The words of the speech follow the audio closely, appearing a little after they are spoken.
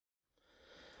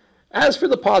As for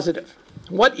the positive,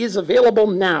 what is available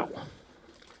now?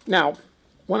 Now,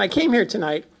 when I came here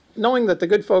tonight, knowing that the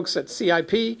good folks at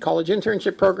CIP, College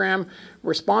Internship Program,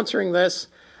 were sponsoring this,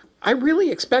 I really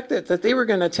expected that they were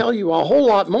going to tell you a whole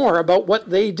lot more about what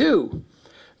they do.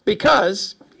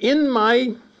 Because in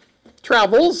my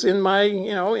travels, in my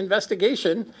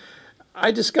investigation,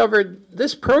 I discovered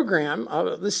this program,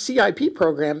 this CIP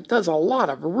program, does a lot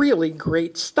of really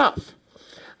great stuff.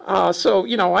 So,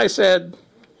 I said,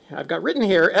 I've got written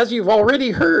here, as you've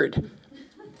already heard.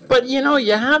 But, you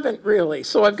haven't really.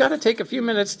 So I've got to take a few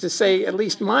minutes to say at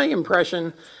least my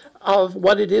impression of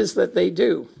what it is that they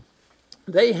do.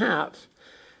 They have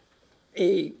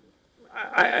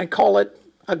I call it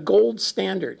a gold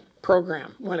standard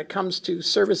program when it comes to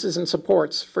services and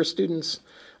supports for students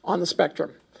on the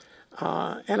spectrum.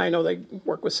 And I know they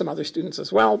work with some other students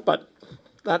as well, but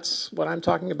that's what I'm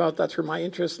talking about. That's where my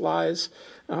interest lies.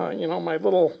 My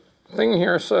little thing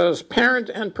here says parent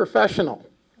and professional.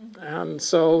 And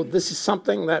so this is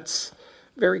something that's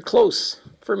very close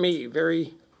for me,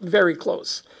 very, very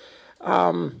close.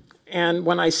 And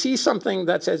when I see something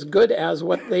that's as good as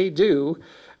what they do,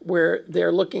 where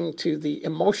they're looking to the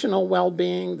emotional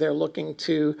well-being, they're looking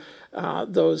to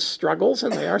those struggles,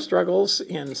 and they are struggles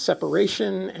in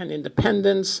separation and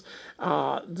independence,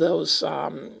 those,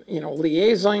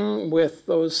 liaising with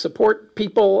those support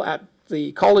people at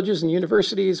the colleges and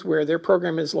universities where their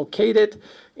program is located,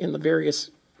 in the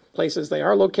various places they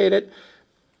are located,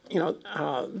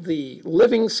 the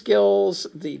living skills,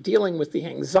 the dealing with the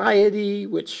anxiety,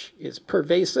 which is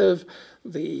pervasive,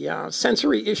 the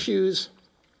sensory issues,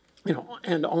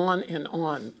 and on and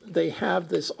on. They have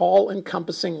this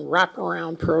all-encompassing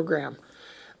wraparound program.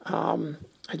 I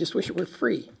just wish it were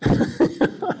free.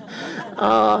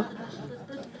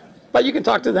 But you can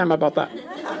talk to them about that.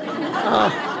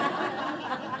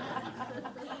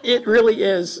 It really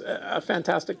is a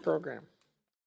fantastic program.